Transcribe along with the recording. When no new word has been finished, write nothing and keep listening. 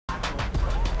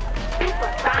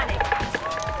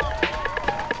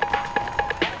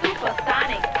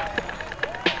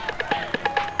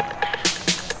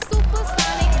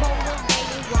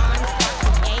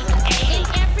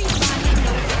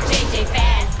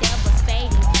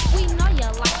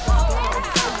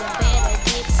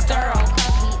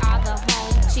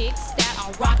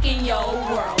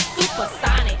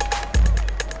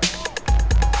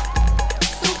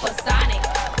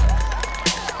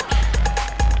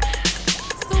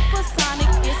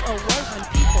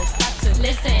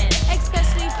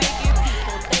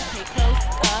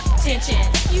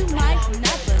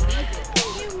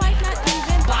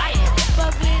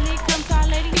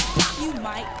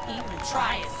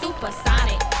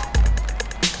Supersonic.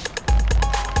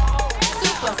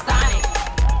 Supersonic.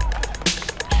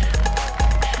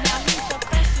 Now he's the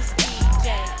freshest DJ.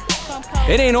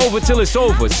 It ain't over till it's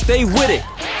over. Stay with it.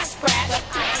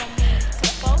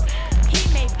 He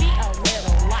may be a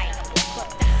little light, but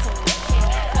that's okay,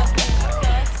 'cause when he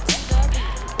does to the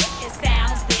beat, it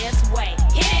sounds this way.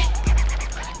 Hit it!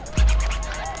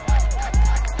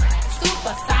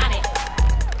 Supersonic.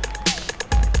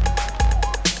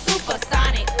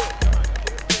 Supersonic.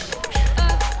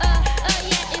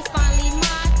 Yeah, it's finally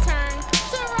my turn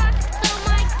to rock the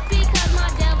mic because my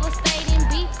devastating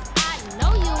beats I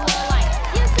know you will like.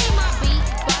 You see my beat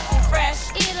box is fresh,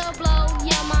 it'll blow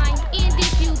your mind. And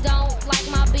if you don't like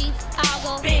my beats, I'll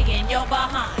go big in your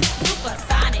behind.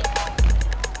 Supersonic.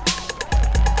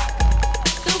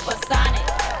 Supersonic.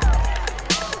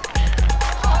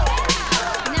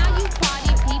 Now you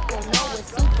party people know what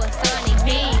supersonic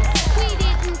means. We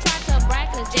didn't try to brag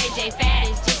 'cause JJ Fat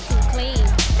is just too clean.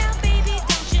 Now baby,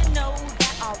 don't you know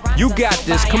that our rhymes You are got so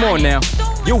this. Come on bionic? now.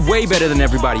 Don't You're listen way better than too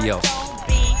everybody hard, else. don't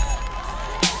be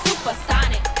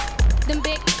supersonic. Them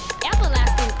big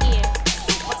everlasting ears.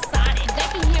 Supersonic. They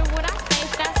can hear what I say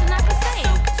fast and I can say.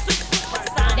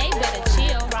 Supersonic. They better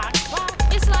chill.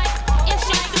 It's like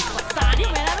supersonic.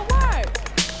 You ran out of words.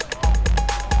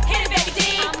 Hit it, baby D.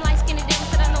 I'm light skinned and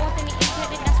said I know what's in the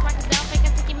internet. That's right, 'cause they'll fake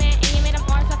a ticket man and you made them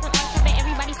arms up and arms up.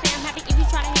 Everybody say I'm happy. If you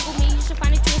try to hang with me, you should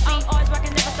find it too. I'm always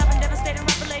rocking, never stopping, devastating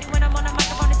rapper lady. When I'm on the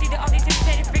microphone, to see that all these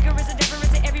imitated figure is a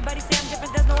difference. Everybody say I'm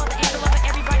different. There's no other angel of it.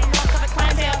 Everybody know I'm covered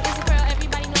clientele. It's a girl,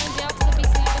 everybody know in jail. To the beat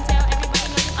so you can tell. Everybody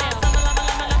know you fail.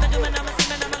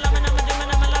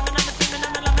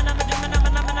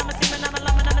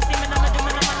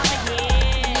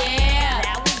 Yeah,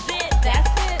 that was it.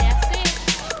 That's it.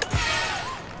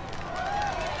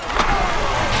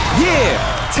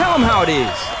 Yeah, tell them how it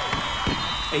is.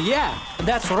 Yeah,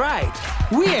 that's right.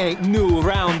 We ain't new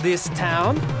around this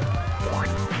town.